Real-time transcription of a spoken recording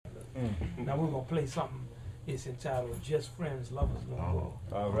Now we're going to play something. It's entitled Just Friends, Lovers No More.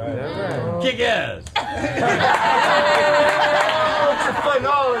 All right. Kick ass. Fun,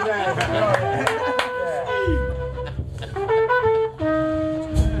 all of that.